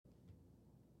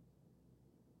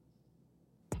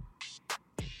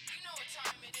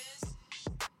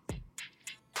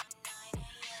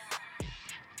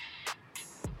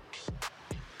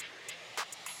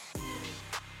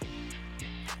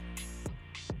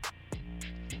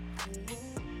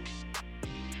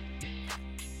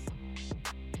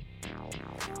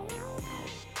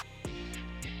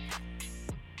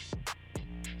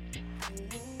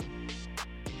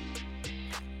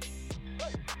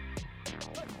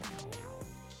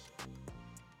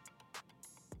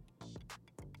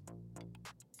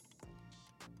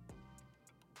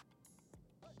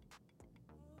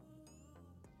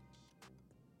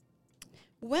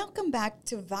Welcome back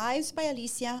to Vibes by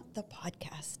Alicia, the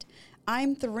podcast.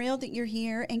 I'm thrilled that you're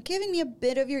here and giving me a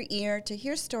bit of your ear to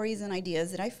hear stories and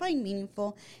ideas that I find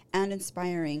meaningful and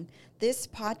inspiring. This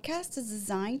podcast is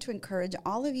designed to encourage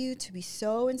all of you to be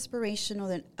so inspirational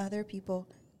that other people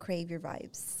crave your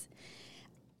vibes.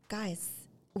 Guys,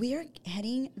 we are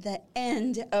heading the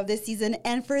end of this season,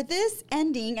 and for this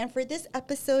ending and for this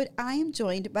episode, I am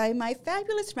joined by my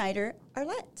fabulous writer,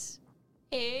 Arlette.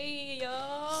 Hey,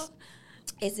 y'all.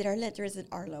 Is it Arlette or is it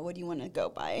Arlo? What do you want to go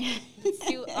by? Let's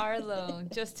do Arlo,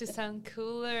 just to sound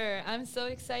cooler. I'm so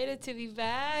excited to be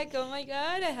back. Oh, my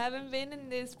God. I haven't been in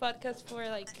this podcast for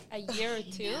like a year or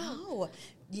two.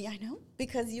 Yeah, I know.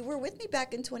 Because you were with me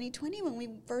back in 2020 when we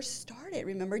first started.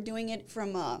 Remember doing it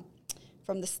from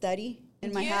the study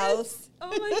in my house? Oh,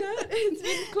 my God. It's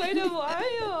been quite a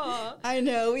while. I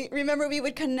know. We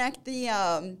would connect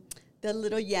the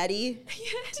little Yeti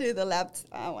to the laptop.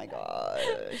 Oh, my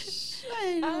gosh.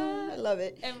 I know. I love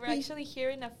it. And we're actually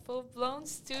here in a full-blown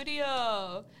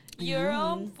studio. Your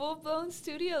own full-blown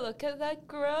studio. Look at that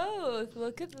growth.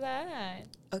 Look at that.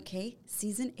 Okay,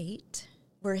 season 8.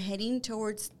 We're heading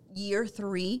towards year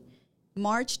 3.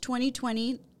 March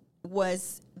 2020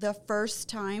 was the first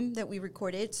time that we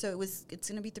recorded, so it's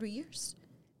going to be 3 years.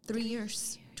 3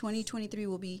 years. 2023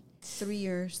 will be 3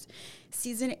 years.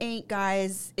 Season 8,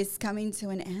 guys, is coming to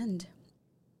an end.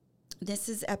 This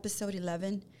is episode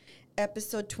 11.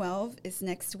 Episode 12 is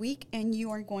next week, and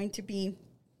you are going to be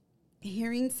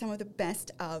hearing some of the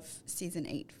best of season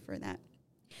 8 for that.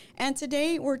 And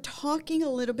today we're talking a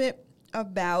little bit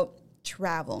about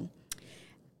travel.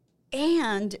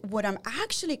 And what I'm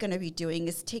actually going to be doing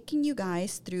is taking you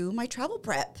guys through my travel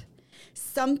prep.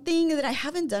 Something that I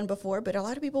haven't done before, but a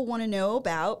lot of people want to know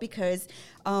about because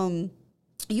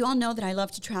you all know that I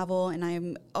love to travel and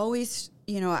I'm always,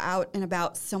 out and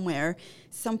about somewhere,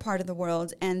 some part of the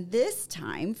world. And this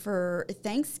time for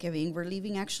Thanksgiving, we're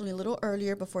leaving actually a little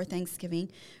earlier before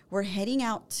Thanksgiving. We're heading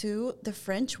out to the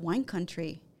French wine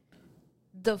country.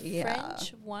 The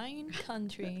French wine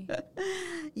country.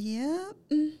 Yeah.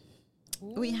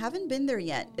 We haven't been there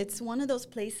yet. It's one of those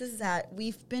places that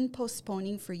we've been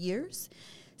postponing for years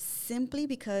simply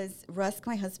because Rusk,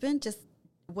 my husband, just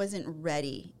wasn't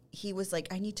ready. He was like,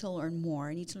 I need to learn more.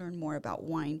 I need to learn more about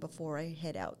wine before I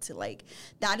head out to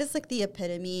that is the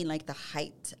epitome, the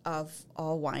height of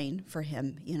all wine for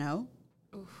him,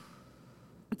 Oof.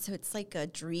 So it's like a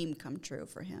dream come true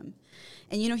for him.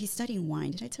 And, he's studying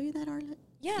wine. Did I tell you that, Arlette?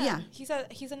 Yeah. He's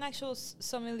an actual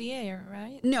sommelier,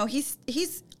 right? No, he's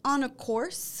on a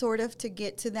course sort of to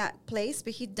get to that place,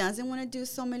 but he doesn't want to do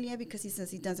sommelier because he says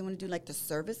he doesn't want to do the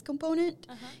service component.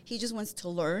 He just wants to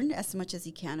learn as much as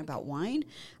he can about wine.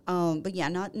 But yeah,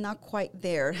 not quite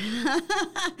there.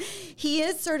 He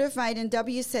is certified in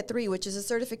WSET 3, which is a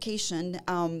certification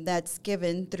that's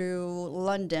given through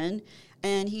London.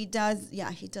 And he does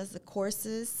the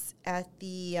courses at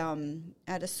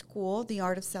at a school, the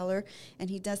Art of Cellar, and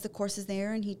he does the courses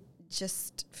there. And he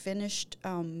just finished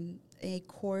a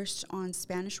course on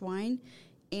Spanish wine,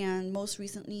 and most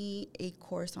recently a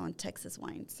course on Texas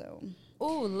wine. So,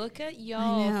 oh, look at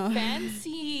y'all,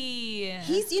 fancy!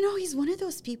 He's one of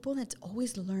those people that's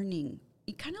always learning.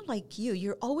 Kind of like you.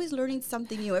 You're always learning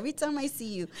something new. Every time I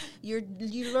see you,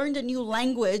 you learned a new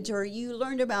language or you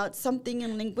learned about something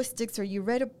in linguistics or you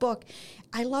read a book.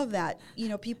 I love that.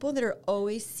 People that are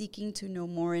always seeking to know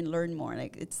more and learn more.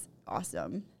 It's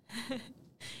awesome.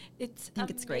 It's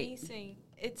great.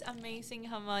 It's amazing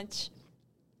how much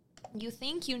you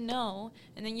think you know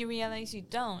and then you realize you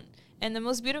don't. And the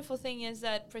most beautiful thing is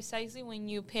that precisely when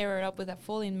you pair it up with a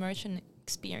full immersion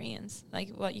experience, like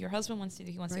what your husband wants to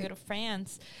do. He wants to go to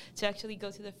France to actually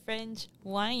go to the French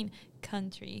wine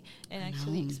country and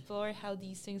actually explore how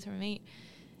these things are made.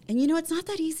 And it's not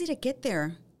that easy to get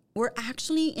there. We're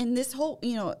actually in this whole,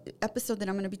 episode that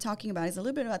I'm going to be talking about is a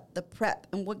little bit about the prep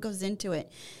and what goes into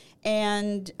it.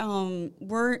 And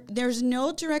there's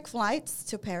no direct flights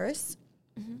to Paris.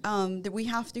 That we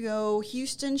have to go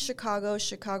Houston,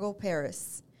 Chicago,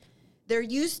 Paris. There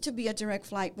used to be a direct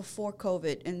flight before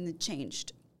COVID, and it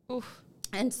changed. Oof.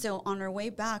 And so on our way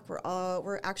back,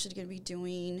 we're actually going to be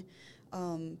doing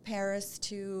Paris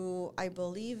to, I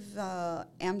believe,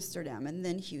 Amsterdam, and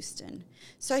then Houston.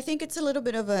 So I think it's a little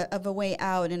bit of a way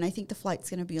out, and I think the flight's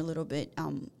going to be a little bit,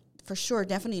 for sure,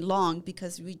 definitely long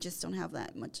because we just don't have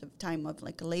that much of time of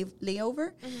a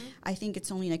layover. I think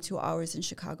it's only 2 hours in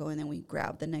Chicago, and then we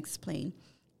grab the next plane.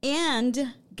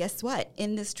 And guess what?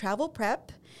 In this travel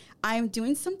prep, I'm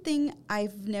doing something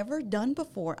I've never done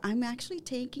before. I'm actually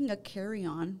taking a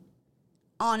carry-on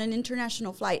an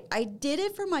international flight. I did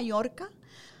it for Mallorca,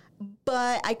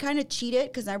 But I kind of cheated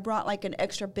because I brought like an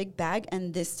extra big bag,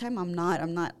 and this time I'm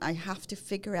not. I have to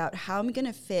figure out how I'm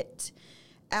gonna fit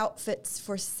outfits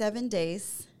for 7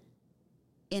 days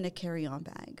in a carry-on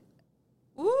bag.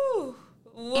 Ooh.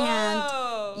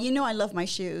 Whoa. And I love my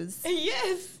shoes.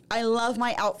 Yes. I love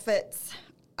my outfits.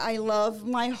 I love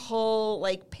my whole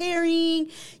like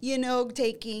pairing,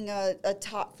 taking a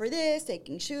top for this,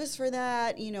 taking shoes for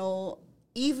that,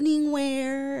 evening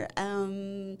wear.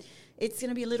 It's going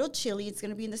to be a little chilly. It's going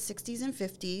to be in the 60s and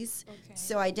 50s. Okay.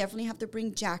 So I definitely have to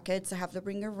bring jackets. I have to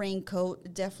bring a raincoat.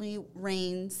 It definitely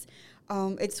rains.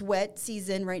 It's wet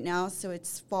season right now, so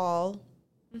it's fall.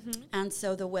 Mm-hmm. And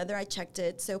so the weather, I checked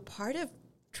it. So part of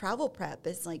travel prep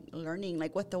is like learning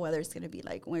like what the weather is going to be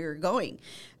like when you're going,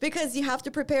 because you have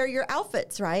to prepare your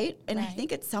outfits, right? And I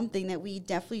think it's something that we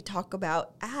definitely talk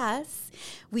about as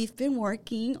we've been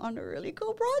working on a really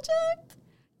cool project.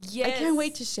 Yes. I can't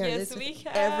wait to share this with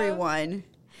everyone.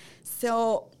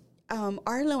 So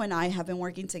Arlo and I have been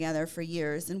working together for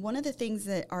years, and one of the things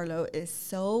that Arlo is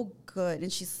so good,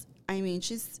 and she's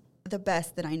the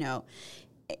best that I know.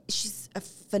 She's a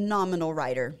phenomenal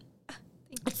writer.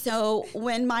 So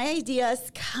when my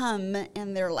ideas come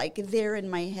and they're in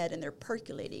my head and they're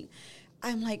percolating,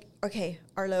 I'm like, okay,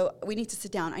 Arlo, we need to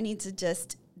sit down. I need to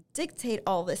just dictate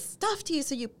all this stuff to you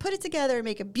so you put it together and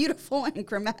make it beautiful and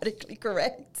grammatically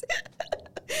correct.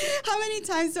 How many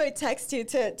times do I text you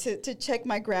to check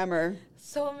my grammar?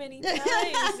 So many times.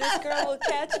 This girl will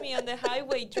catch me on the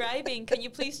highway driving. Can you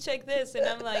please check this? And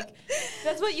I'm like,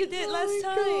 that's what you did last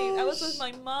time. Gosh. I was with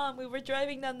my mom. We were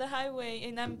driving down the highway,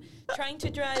 and I'm trying to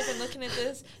drive and looking at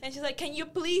this. And she's like, can you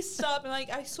please stop? And I'm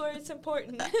like, I swear it's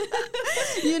important.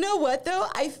 You know what, though?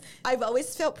 I've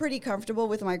always felt pretty comfortable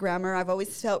with my grammar. I've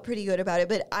always felt pretty good about it.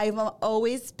 But I've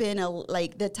always been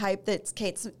the type that's,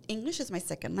 English is my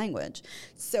second language.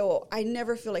 So I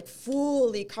never feel like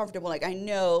fully comfortable. Like I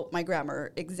know my grammar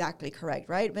exactly correct,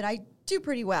 right? But I do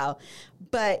pretty well.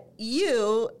 But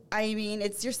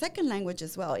it's your second language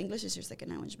as well. English is your second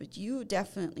language, but you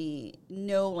definitely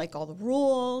know like all the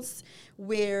rules,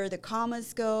 where the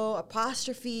commas go,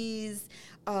 apostrophes,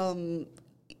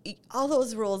 all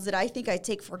those rules that I think I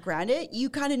take for granted. You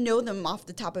kind of know them off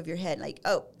the top of your head. Like,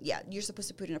 oh, yeah, you're supposed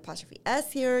to put an apostrophe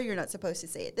S here. You're not supposed to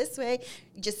say it this way.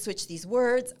 You just switch these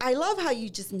words. I love how you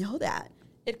just know that.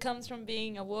 It comes from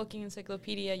being a walking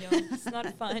encyclopedia, It's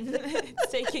not fun.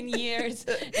 It's taken years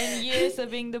and years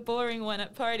of being the boring one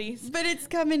at parties. But it's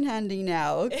come in handy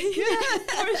now.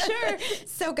 For sure.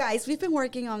 So, guys, we've been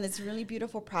working on this really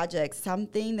beautiful project,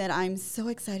 something that I'm so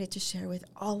excited to share with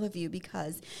all of you,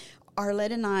 because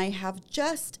Arlette and I have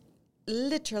just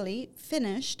literally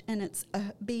finished, and it's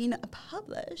being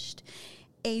published,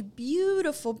 a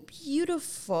beautiful,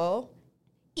 beautiful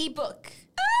ebook.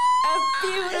 A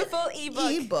beautiful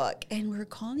ebook. And we're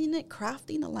calling it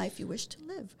Crafting the Life You Wish to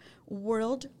Live,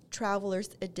 World Travelers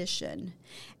Edition.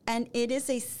 And it is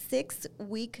a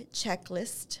 6-week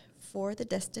checklist for the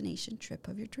destination trip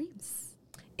of your dreams.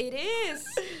 It is.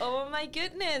 Oh, my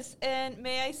goodness. And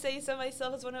may I say so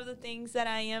myself, as one of the things that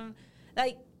I am,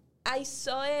 I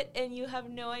saw it, and you have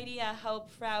no idea how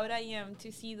proud I am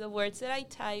to see the words that I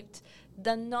typed,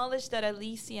 the knowledge that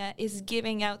Alicia is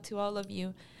giving out to all of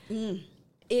you.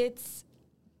 It's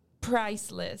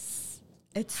priceless.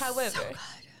 It's so good.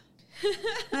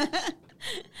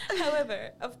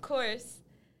 However, of course,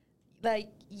 like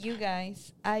you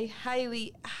guys, I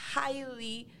highly,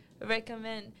 highly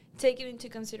recommend taking into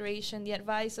consideration the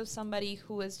advice of somebody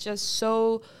who is just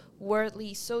so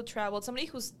worldly, so traveled, somebody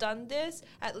who's done this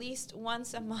at least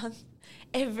once a month,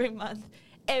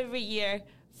 every year,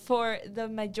 for the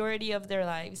majority of their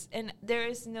lives. And there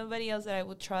is nobody else that I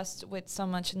would trust with so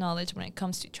much knowledge when it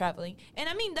comes to traveling. And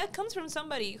I mean, that comes from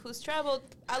somebody who's traveled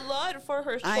a lot for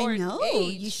her short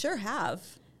age. You sure have.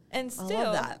 And still, I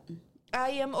love that. I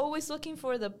am always looking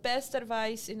for the best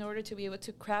advice in order to be able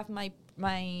to craft my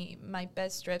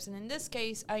best trips. And in this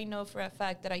case, I know for a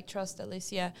fact that I trust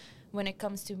Alicia when it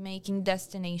comes to making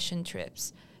destination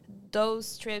trips.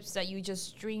 Those trips that you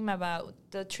just dream about,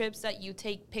 the trips that you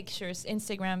take pictures,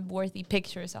 Instagram-worthy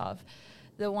pictures of,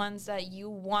 the ones that you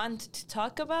want to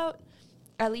talk about,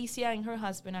 Alicia and her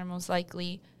husband are most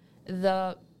likely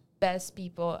the best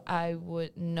people I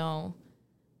would know.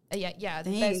 The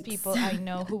best people I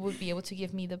know who would be able to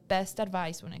give me the best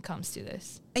advice when it comes to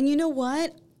this. And you know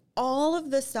what? All of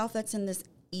the stuff that's in this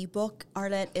ebook,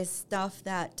 Arlette, is stuff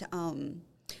that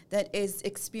is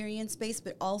experience-based,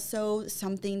 but also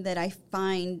something that I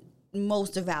find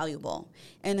most valuable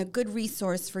and a good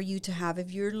resource for you to have.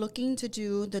 If you're looking to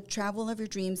do the travel of your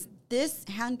dreams, this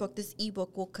handbook, this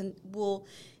ebook will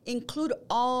include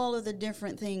all of the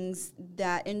different things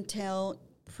that entail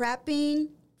prepping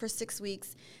for 6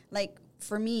 weeks. Like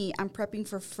for me, I'm prepping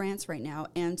for France right now.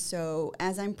 And so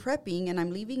as I'm prepping and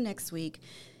I'm leaving next week,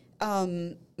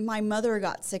 my mother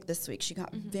got sick this week. She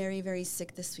got very, very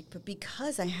sick this week. But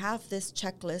because I have this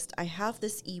checklist, I have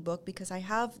this ebook, because I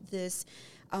have this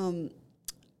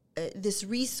this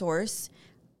resource,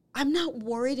 I'm not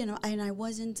worried, and I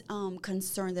wasn't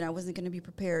concerned that I wasn't going to be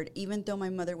prepared, even though my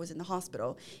mother was in the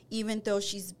hospital, even though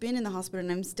she's been in the hospital,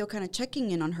 and I'm still kind of checking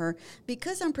in on her.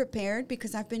 Because I'm prepared,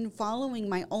 because I've been following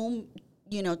my own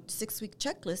 6-week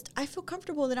checklist, I feel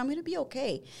comfortable that I'm going to be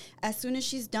okay. As soon as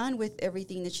she's done with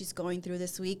everything that she's going through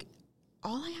this week,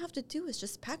 all I have to do is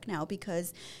just pack now,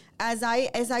 because as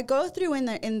I go through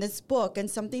in this book, and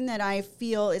something that I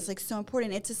feel is like so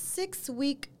important, it's a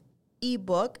 6-week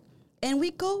ebook. And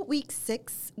we go week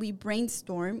 6, we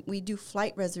brainstorm, we do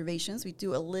flight reservations, we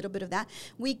do a little bit of that.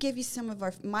 We give you some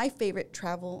of my favorite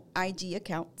travel IG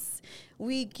accounts.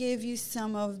 We give you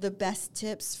some of the best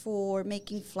tips for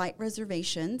making flight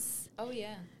reservations. Oh,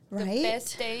 yeah. Right? The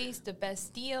best days, the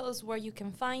best deals, where you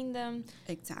can find them.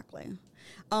 Exactly.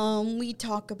 We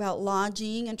talk about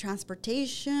lodging and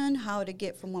transportation, how to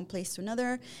get from one place to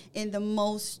another in the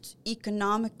most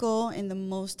economical, in the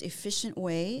most efficient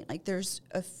way. Like there's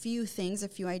a few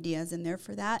ideas in there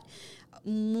for that.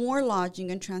 More lodging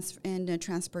and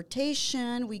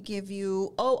transportation. We give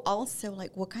you, also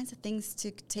like what kinds of things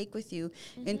to take with you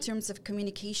in terms of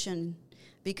communication.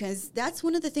 Because that's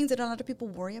one of the things that a lot of people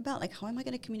worry about. Like, how am I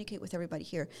going to communicate with everybody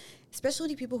here?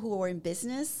 Especially people who are in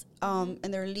business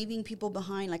and they're leaving people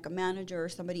behind, like a manager or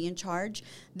somebody in charge.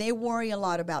 They worry a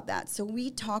lot about that. So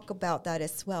we talk about that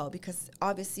as well, because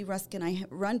obviously Rusk and I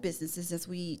run businesses as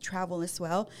we travel as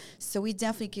well. So we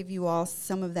definitely give you all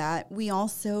some of that. We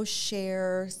also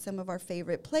share some of our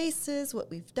favorite places, what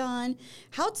we've done,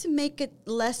 how to make it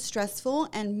less stressful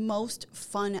and most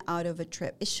fun out of a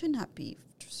trip. It should not be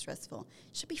stressful.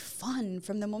 It should be fun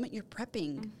from the moment you're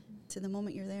prepping to the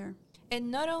moment you're there.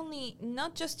 And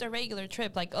not just a regular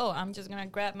trip, like, I'm just going to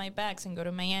grab my bags and go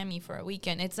to Miami for a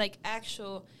weekend. It's like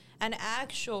an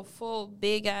actual full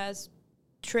big ass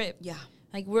trip. Yeah.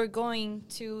 Like, we're going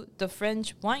to the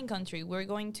French wine country. We're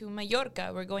going to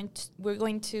Mallorca. We're going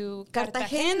to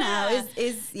Cartagena.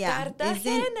 It's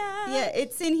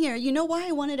in here. You know why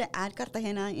I wanted to add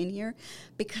Cartagena in here?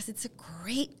 Because it's a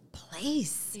great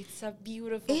place. It's a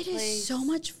beautiful place. It is so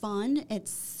much fun.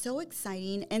 It's so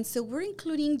exciting. And so we're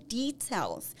including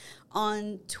details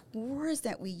on tours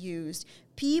that we used,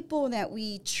 people that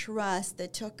we trust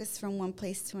that took us from one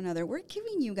place to another. We're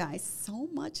giving you guys so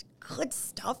much good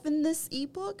stuff in this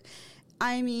ebook.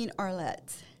 I mean,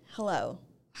 Arlette, hello.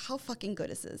 How fucking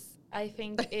good is this? I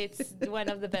think it's one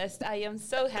of the best. I am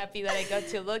so happy that I got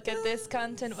to look at this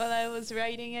content while I was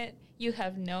writing it. You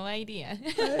have no idea.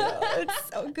 I know, it's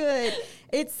so good.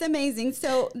 It's amazing.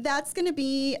 So that's going to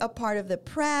be a part of the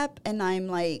prep, and I'm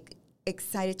like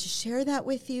excited to share that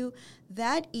with you.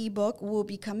 That ebook will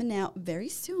be coming out very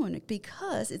soon,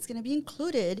 because it's going to be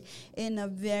included in a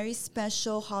very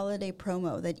special holiday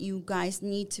promo that you guys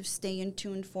need to stay in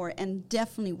tune for and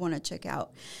definitely want to check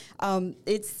out.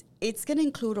 It's going to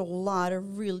include a lot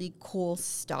of really cool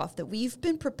stuff that we've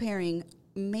been preparing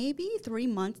maybe 3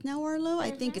 months now, Arlo.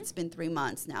 I think it's been 3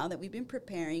 months now that we've been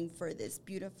preparing for this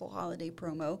beautiful holiday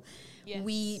promo. Yes.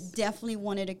 We definitely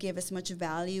wanted to give as much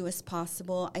value as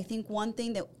possible. I think one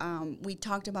thing that we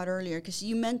talked about earlier, because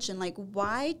you mentioned, like,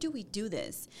 why do we do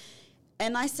this?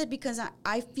 And I said, because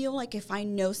I feel like if I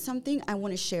know something, I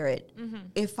want to share it.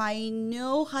 If I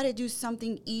know how to do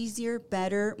something easier,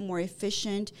 better, more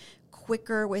efficient,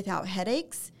 quicker, without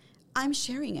headaches, I'm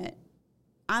sharing it.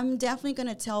 I'm definitely going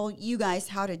to tell you guys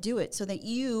how to do it so that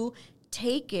you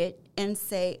take it and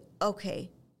say, okay,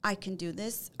 I can do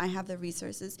this. I have the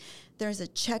resources. There's a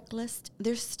checklist.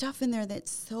 There's stuff in there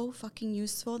that's so fucking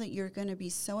useful that you're going to be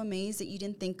so amazed that you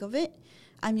didn't think of it.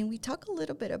 I mean, we talk a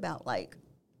little bit about, like,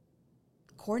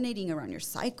 coordinating around your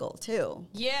cycle, too.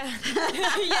 Yeah.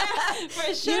 Yeah,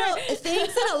 for sure. You know,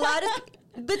 things that a lot of...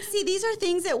 But see, these are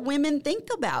things that women think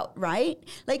about, right?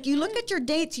 Like, you look at your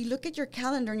dates, you look at your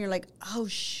calendar, and you're like, oh,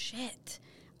 shit,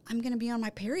 I'm going to be on my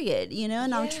period,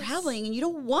 and I'm traveling. And you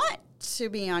don't want to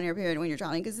be on your period when you're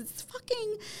traveling because it's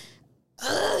fucking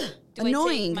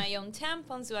annoying. Do I take my own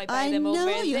tampons? Do I buy them over there?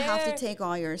 I know, you have to take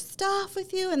all your stuff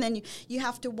with you, and then you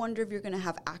have to wonder if you're going to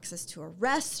have access to a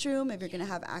restroom, if you're going to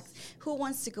have access. Who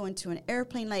wants to go into an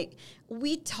airplane? Like,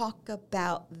 we talk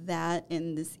about that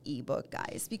in this ebook,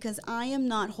 guys, because I am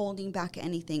not holding back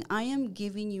anything. I am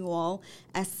giving you all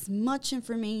as much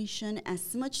information,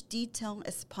 as much detail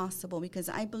as possible, because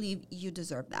I believe you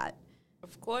deserve that.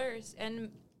 Of course. And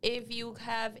if you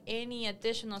have any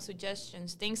additional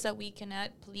suggestions, things that we can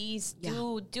add, please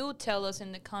do tell us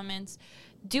in the comments.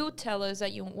 Do tell us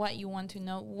that what you want to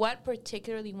know, what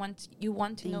particularly you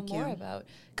want to know more about,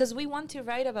 because we want to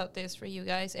write about this for you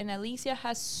guys. And Alicia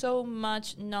has so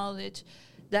much knowledge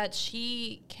that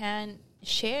she can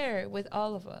share with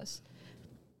all of us.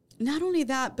 Not only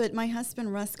that, but my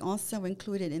husband Russ also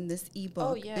included in this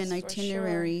ebook an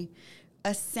itinerary,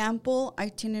 a sample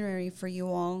itinerary for you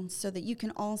all, so that you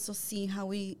can also see how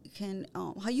we can,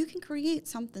 how you can create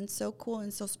something so cool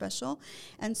and so special.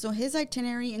 And so his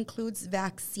itinerary includes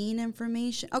vaccine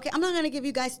information. Okay, I'm not going to give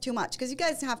you guys too much because you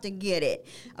guys have to get it.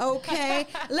 Okay,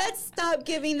 let's stop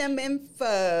giving them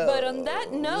info. But on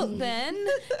that note, then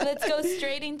let's go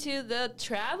straight into the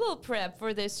travel prep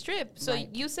for this trip. So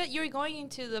you said you're going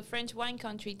into the French wine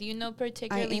country. Do you know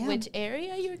particularly which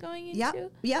area you're going into?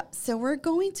 Yep. So we're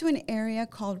going to an area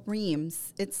called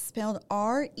Reims. It's spelled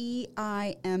Reims.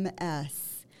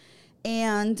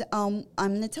 And I'm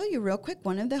going to tell you real quick,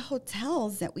 one of the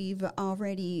hotels that we've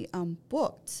already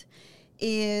booked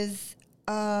is,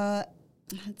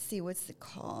 let's see, what's it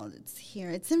called? It's here.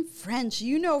 It's in French.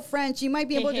 You know French. You might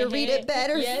be able to read it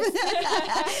better.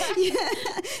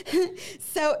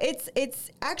 So it's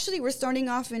actually, we're starting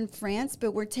off in France,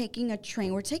 but we're taking a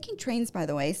train. We're taking trains, by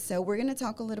the way. So we're going to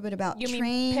talk a little bit about trains. You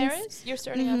mean Paris? You're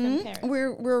starting off in Paris.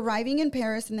 We're arriving in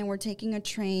Paris, and then we're taking a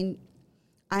train.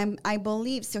 I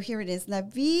believe, so here it is. La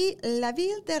Ville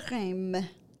de Reims.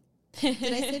 Did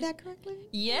I say that correctly?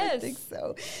 Yes. I think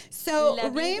so. So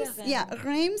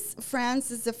Reims,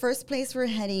 France is the first place we're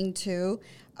heading to.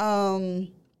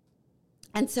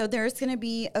 And so there's going to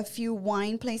be a few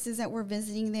wine places that we're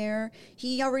visiting there.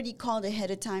 He already called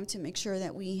ahead of time to make sure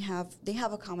that they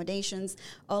have accommodations.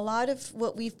 A lot of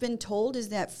what we've been told is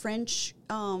that French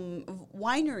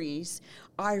wineries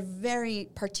are very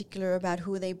particular about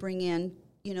who they bring in,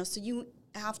 so you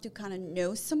have to kind of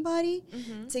know somebody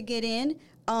to get in.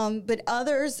 But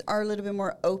others are a little bit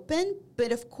more open.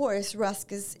 But of course,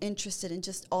 Rusk is interested in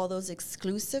just all those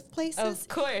exclusive places. Of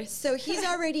course. So he's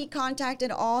already contacted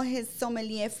all his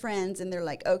sommelier friends, and they're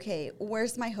like, okay,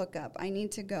 where's my hookup? I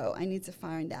need to go. I need to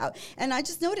find out. And I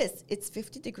just noticed it's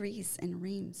 50 degrees in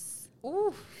Reims.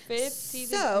 Ooh, 50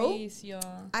 degrees,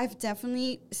 y'all. I've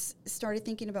definitely started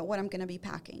thinking about what I'm going to be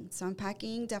packing. So I'm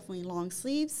packing definitely long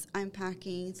sleeves. I'm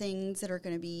packing things that are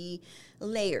going to be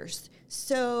layers.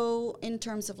 So in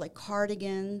terms of like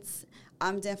cardigans,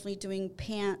 I'm definitely doing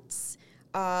pants.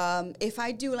 If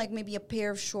I do like maybe a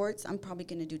pair of shorts, I'm probably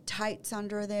going to do tights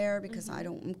under there because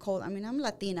I'm cold. I mean, I'm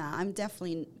Latina. I'm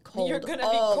definitely cold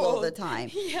all the time.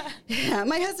 Yeah.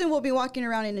 My husband will be walking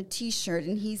around in a t-shirt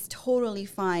and he's totally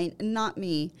fine. Not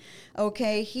me.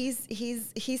 Okay. He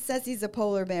says he's a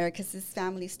polar bear because his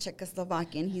family's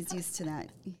Czechoslovakian. He's used to that.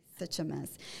 Such a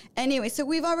mess. Anyway, so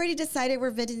we've already decided we're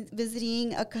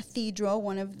visiting a cathedral,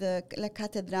 one of the La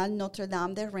Cathédrale Notre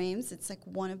Dame de Reims. It's like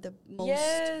one of the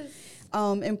most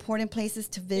important places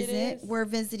to visit. We're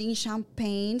visiting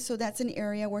Champagne, so that's an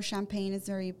area where Champagne is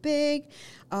very big.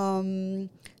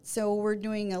 So we're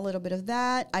doing a little bit of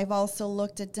that. I've also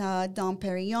looked at Dom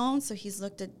Perignon, so he's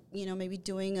looked at maybe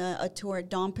doing a tour at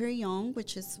Dom Perignon,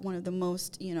 which is one of the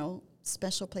most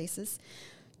special places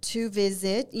to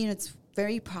visit. It's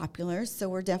very popular, so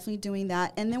we're definitely doing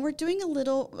that. And then we're doing a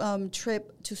little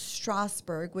trip to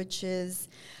Strasbourg, which is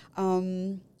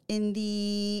in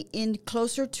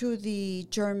closer to the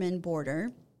German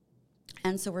border.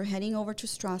 And so we're heading over to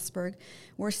Strasbourg.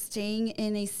 We're staying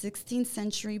in a 16th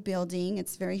century building.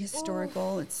 It's very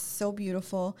historical. It's so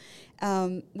beautiful.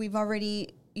 We've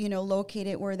already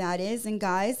located where that is. And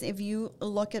guys, if you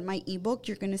look at my ebook,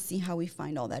 you're going to see how we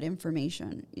find all that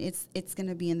information. It's going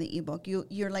to be in the ebook.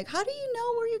 You're like, how do you know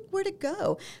where to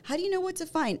go? How do you know what to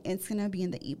find? It's going to be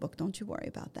in the ebook. Don't you worry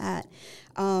about that.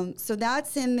 So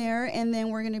that's in there. And then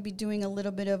we're going to be doing a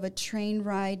little bit of a train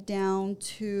ride down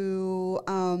to,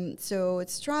 so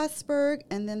it's Strasbourg.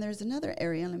 And then there's another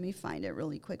area. Let me find it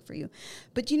really quick for you.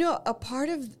 But a part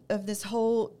of this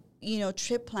whole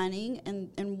trip planning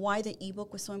and why the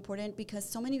ebook was so important, because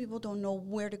so many people don't know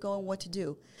where to go and what to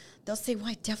do. They'll say, well,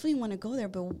 I definitely want to go there,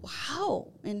 but how?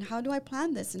 And how do I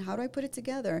plan this? And how do I put it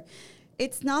together?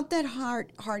 It's not that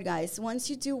hard, guys. Once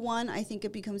you do one, I think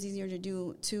it becomes easier to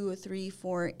do 2 or 3,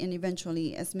 4, and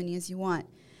eventually as many as you want.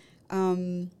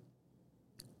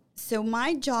 So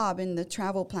my job in the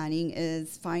travel planning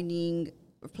is finding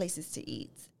places to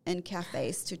eat and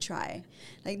cafes to try.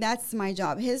 Like, that's my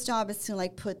job. His job is to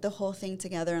put the whole thing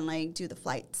together and do the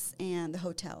flights and the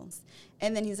hotels.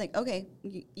 And then he's like, okay,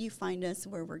 you find us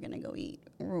where we're going to go eat,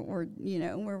 or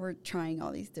where we're trying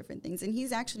all these different things. And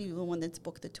he's actually the one that's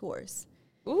booked the tours.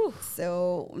 Ooh.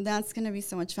 So that's going to be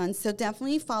so much fun. So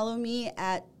definitely follow me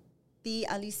at the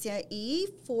Alicia E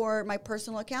for my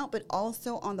personal account, but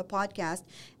also on the podcast,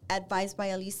 Advised by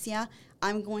Alicia.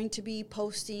 I'm going to be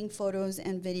posting photos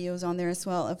and videos on there as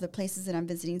well of the places that I'm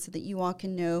visiting so that you all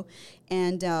can know.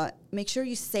 And make sure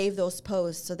you save those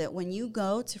posts so that when you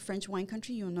go to French wine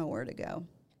country, you'll know where to go.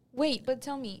 Wait, but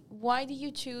tell me, why do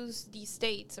you choose these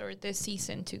states or this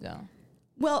season to go?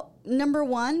 Well, number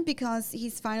one, because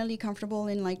he's finally comfortable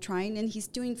in like trying, and he's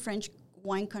doing French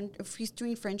wine. He's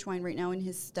doing French wine right now in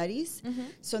his studies,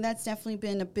 so that's definitely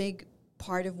been a big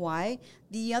part of why.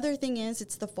 The other thing is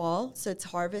it's the fall, so it's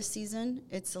harvest season.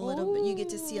 It's a little bit, you get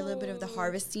to see a little bit of the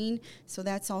harvesting, so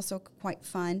that's also quite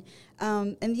fun.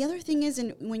 And the other thing is,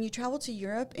 when you travel to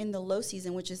Europe in the low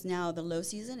season, which is now the low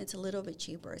season, it's a little bit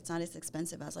cheaper. It's not as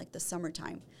expensive as like the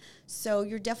summertime. So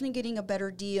you're definitely getting a better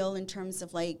deal in terms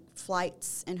of like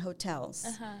flights and hotels.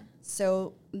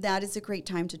 So that is a great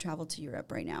time to travel to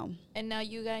Europe right now. And now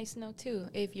you guys know too,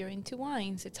 if you're into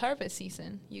wines, it's harvest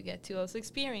season. You get to also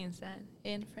experience that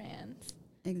in France.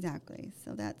 Exactly.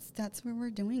 So that's where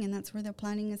we're doing, and that's where the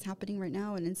planning is happening right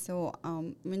now. And so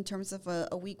in terms of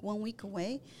a week, 1 week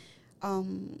away,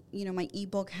 you know, my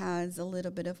ebook has a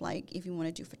little bit of like, if you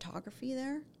want to do photography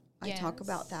there, I talk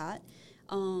about that.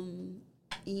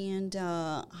 And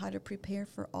how to prepare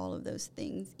for all of those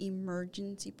things.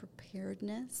 Emergency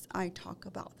preparedness, I talk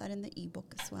about that in the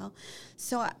ebook as well.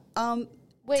 So a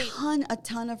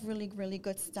ton of really, really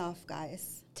good stuff,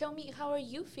 guys. Tell me, how are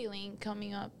you feeling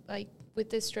coming up, like with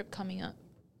this trip coming up?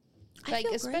 I Like,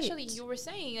 feel especially great. you were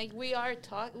saying, like,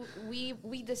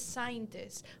 we designed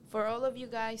this for all of you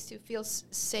guys to feel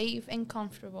safe and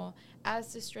comfortable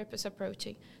as this trip is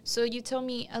approaching. So you tell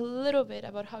me a little bit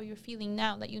about how you're feeling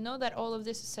now, that you know that all of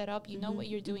this is set up, you know what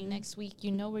you're doing next week,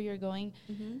 you know where you're going,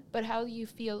 but how do you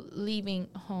feel leaving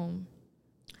home?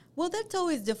 Well, that's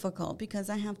always difficult because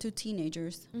I have 2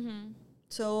 teenagers.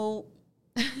 So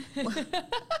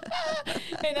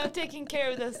And I'm taking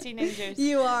care of those teenagers.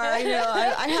 you are, I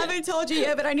know. I haven't told you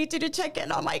yet, but I need you to check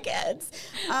in on my kids.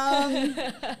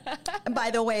 By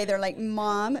the way, they're like,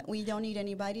 Mom, we don't need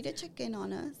anybody to check in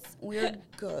on us. We're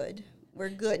good. We're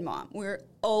good, Mom. We're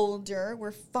older.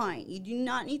 We're fine. You do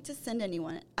not need to send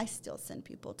anyone. I still send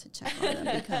people to check on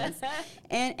them because,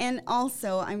 and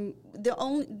also I'm the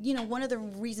only, you know, one of the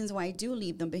reasons why I do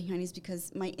leave them behind is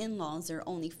because my in-laws are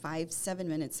only 5-7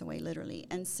 minutes away, literally.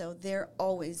 And so they're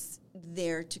always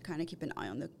there to kind of keep an eye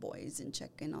on the boys and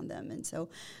check in on them. And so,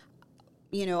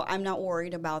 you know, I'm not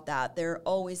worried about that. They're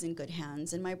always in good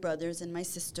hands. And my brothers and my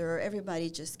sister, everybody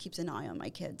just keeps an eye on my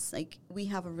kids. Like, we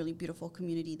have a really beautiful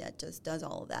community that just does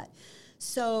all of that.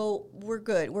 So we're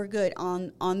good. We're good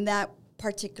on that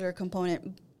particular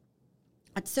component.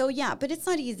 So, yeah, but it's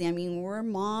not easy. I mean, we're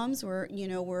moms.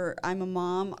 I'm a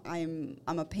mom. I'm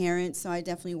a parent. So I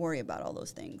definitely worry about all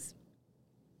those things.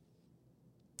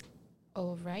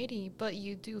 Alrighty. But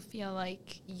you do feel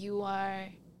like you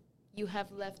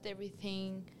have left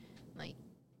everything like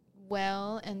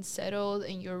well and settled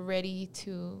and you're ready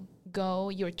to go.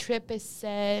 Your trip is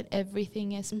set.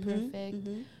 Everything is perfect.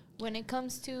 When it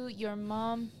comes to your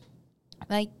mom,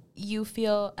 like, you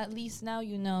feel, at least now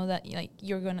you know that like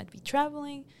you're going to be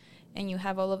traveling and you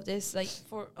have all of this, like,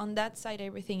 for on that side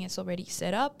everything is already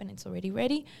set up and it's already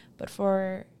ready. But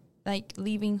for like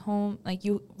leaving home, like,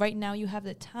 you right now you have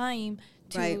the time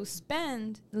to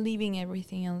spend leaving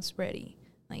everything else ready.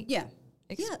 Like, yeah.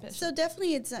 So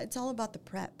definitely it's all about the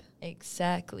prep.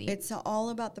 Exactly. It's all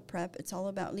about the prep. It's all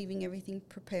about leaving everything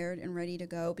prepared and ready to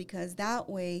go, because that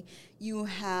way you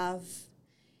have,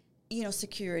 you know,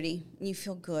 security and you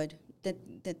feel good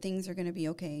that things are going to be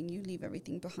okay and you leave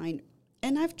everything behind.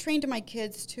 And I've trained my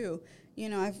kids too. You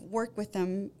know, I've worked with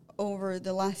them over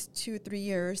the last 2-3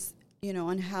 years, you know,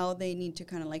 on how they need to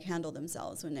kind of like handle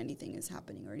themselves when anything is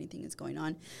happening or anything is going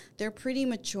on. They're pretty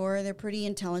mature. They're pretty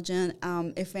intelligent.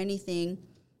 If anything,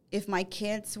 if my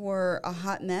kids were a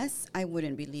hot mess, I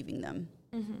wouldn't be leaving them.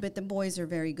 But the boys are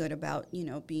very good about, you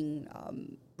know, being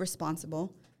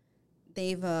responsible.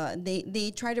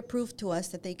 They try to prove to us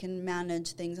that they can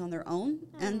manage things on their own.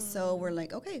 And so we're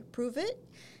like, okay, prove it.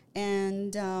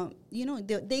 And, you know,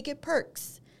 they get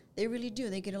perks. They really do.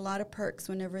 They get a lot of perks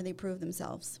whenever they prove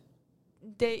themselves.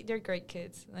 They're great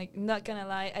kids. Like, not gonna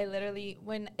lie, I literally,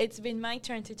 when it's been my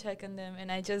turn to check on them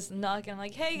and I just knock and I'm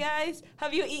like, hey guys,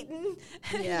 have you eaten?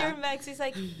 Yeah. Your Max is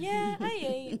like, yeah, I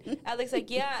ate. Alex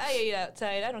like, yeah, I ate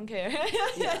outside. I don't care.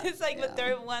 It's like, but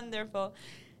they're wonderful.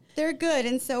 They're good.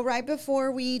 And so right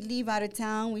before we leave out of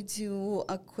town, we do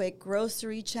a quick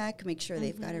grocery check, make sure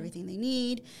they've got everything they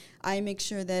need. I make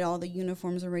sure that all the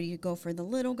uniforms are ready to go for the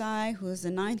little guy who is a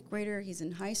ninth grader. He's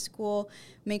in high school.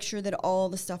 Make sure that all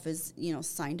the stuff is,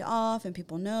 signed off and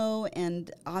people know.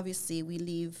 And obviously we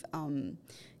leave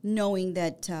knowing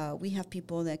that we have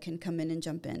people that can come in and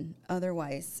jump in.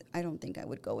 Otherwise, I don't think I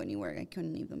would go anywhere. I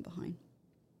couldn't leave them behind.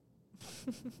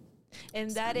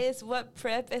 And that is what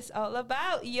prep is all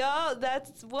about, yo.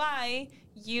 That's why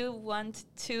you want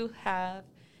to have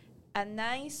a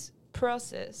nice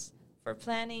process for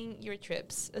planning your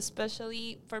trips,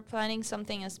 especially for planning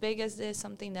something as big as this,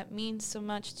 something that means so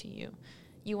much to you.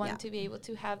 You want to be able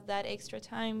to have that extra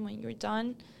time when you're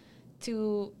done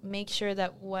to make sure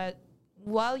that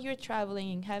while you're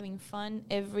traveling and having fun,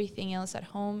 everything else at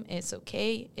home is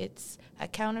okay, it's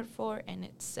accounted for, and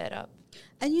it's set up.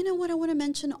 And you know what I want to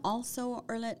mention also,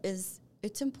 Arlette, is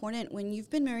it's important when you've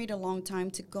been married a long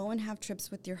time to go and have trips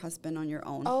with your husband on your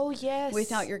own. Oh, yes.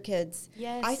 Without your kids.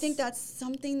 Yes. I think that's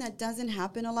something that doesn't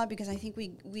happen a lot because I think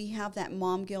we have that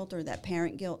mom guilt or that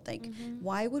parent guilt. Like,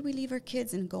 why would we leave our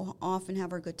kids and go off and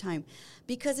have our good time?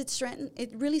 Because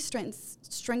it really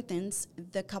strengthens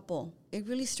the couple. It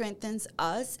really strengthens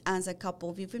us as a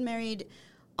couple. If you've been married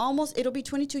it'll be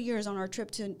 22 years on our trip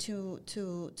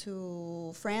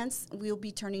to France. We'll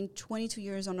be turning 22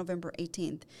 years on November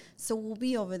 18th. So we'll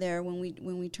be over there when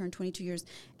we turn 22 years.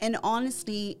 And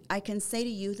honestly, I can say to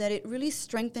you that it really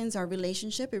strengthens our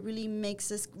relationship. It really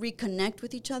makes us reconnect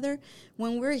with each other.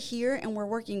 When we're here and we're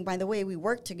working, by the way, we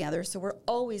work together, so we're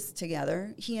always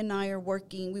together. He and I are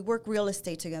working. We work real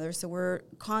estate together, so we're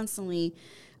constantly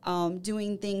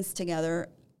doing things together.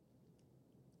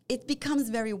 It becomes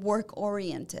very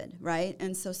work-oriented, right?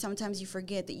 And so sometimes you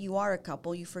forget that you are a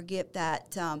couple. You forget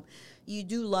that you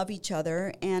do love each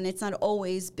other, and it's not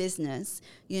always business.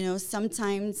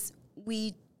 Sometimes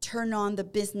we turn on the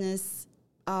business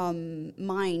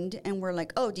mind, and we're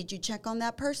like, oh, did you check on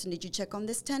that person? Did you check on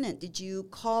this tenant? Did you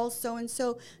call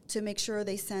so-and-so to make sure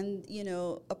they send,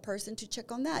 a person to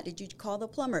check on that? Did you call the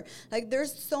plumber? Like,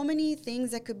 there's so many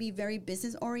things that could be very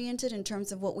business-oriented in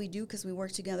terms of what we do because we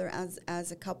work together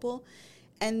as a couple.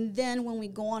 And then when we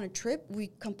go on a trip,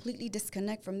 we completely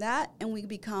disconnect from that, and we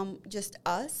become just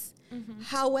us.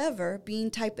 However, being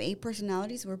type A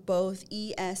personalities, we're both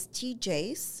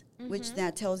ESTJs, which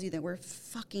that tells you that we're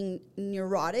fucking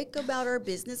neurotic about our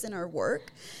business and our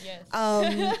work. Yes.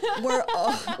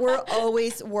 We're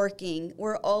always working.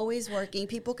 We're always working.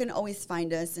 People can always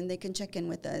find us, and they can check in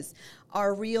with us.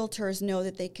 Our realtors know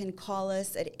that they can call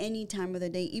us at any time of the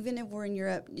day. Even if we're in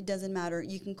Europe, it doesn't matter.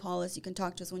 You can call us. You can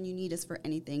talk to us when you need us for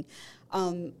anything.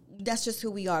 That's just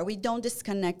who we are. We don't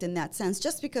disconnect in that sense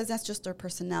just because that's just our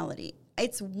personality.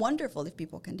 It's wonderful if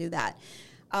people can do that.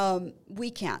 We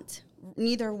can't.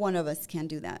 Neither one of us can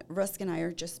do that. Rusk and I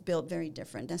are just built very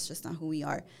different. That's just not who we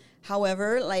are.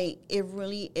 However, it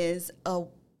really is a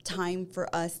time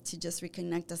for us to just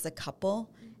reconnect as a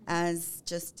couple, as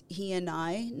just he and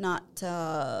I, not,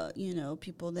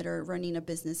 people that are running a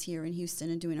business here in Houston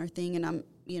and doing our thing. And I'm,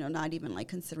 not even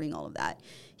considering all of that.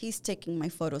 He's taking my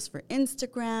photos for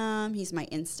Instagram. He's my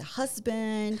Insta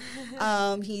husband.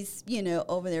 He's,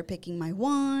 over there picking my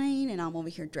wine, and I'm over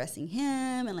here dressing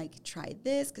him and try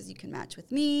this because you can match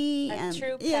with me. A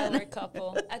true power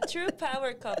couple. A true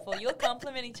power couple. You'll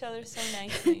complement each other so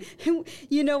nicely.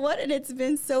 You know what? And it's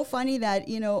been so funny that,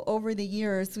 over the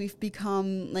years we've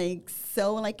become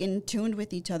so in tune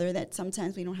with each other that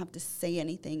sometimes we don't have to say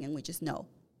anything and we just know,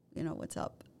 what's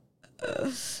up.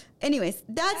 Anyways,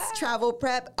 that's travel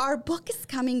prep. Our book is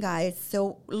coming, guys,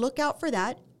 so look out for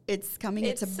that. It's coming.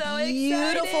 It's a so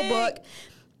beautiful exciting book.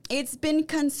 It's been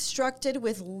constructed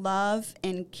with love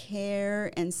and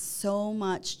care and so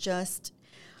much just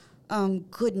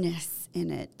goodness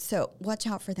in it. So watch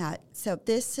out for that. So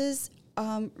this is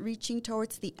reaching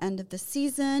towards the end of the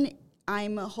season.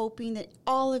 I'm hoping that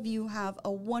all of you have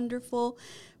a wonderful,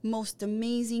 most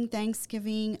amazing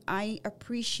Thanksgiving. I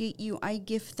appreciate you. I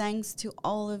give thanks to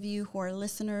all of you who are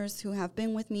listeners, who have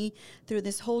been with me through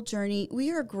this whole journey.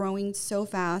 We are growing so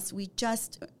fast. We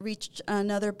just reached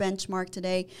another benchmark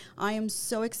today. I am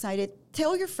so excited.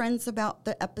 Tell your friends about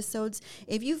the episodes.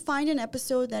 If you find an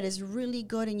episode that is really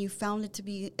good and you found it to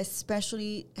be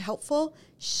especially helpful,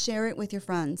 share it with your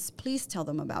friends. Please tell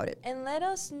them about it. And let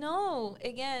us know.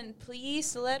 Again,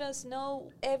 please let us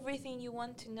know everything you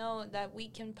want to know that we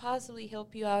can possibly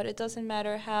help you out. It doesn't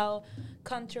matter how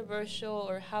controversial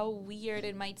or how weird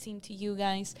it might seem to you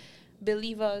guys.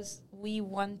 Believe us, we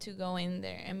want to go in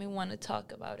there and we want to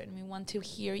talk about it and we want to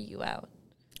hear you out.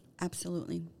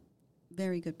 Absolutely.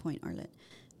 Very good point, Arlette.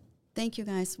 thank you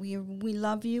guys. We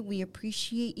love you. We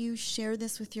appreciate you. Share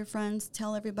this with your friends.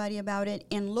 Tell everybody about it.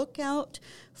 And look out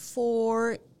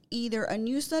for either a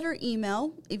newsletter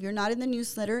email. If you're not in the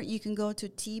newsletter, you can go to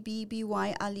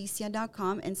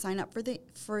tbbyalicia.com and sign up for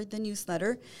the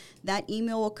newsletter. That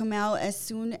email will come out as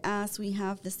soon as we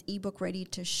have this ebook ready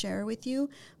to share with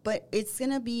you. But it's going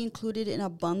to be included in a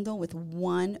bundle with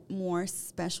one more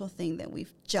special thing that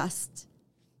we've just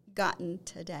gotten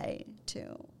today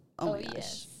too. Oh my gosh.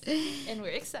 Yes. And we're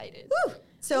excited. Woo!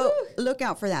 So look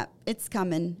out for that. It's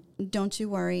coming. Don't you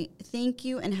worry. Thank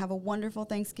you and have a wonderful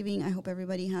Thanksgiving. I hope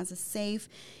everybody has a safe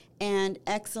and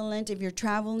excellent. If you're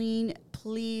traveling,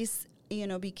 please,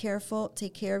 be careful,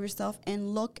 take care of yourself,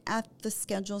 and look at the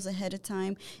schedules ahead of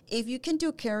time. If you can do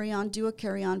a carry-on, do a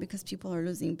carry-on because people are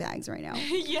losing bags right now.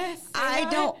 Yes. I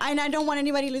don't want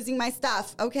anybody losing my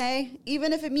stuff, okay?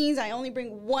 Even if it means I only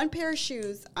bring one pair of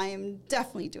shoes, I am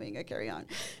definitely doing a carry-on.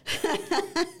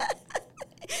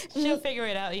 She'll figure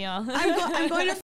it out, y'all. I'm going to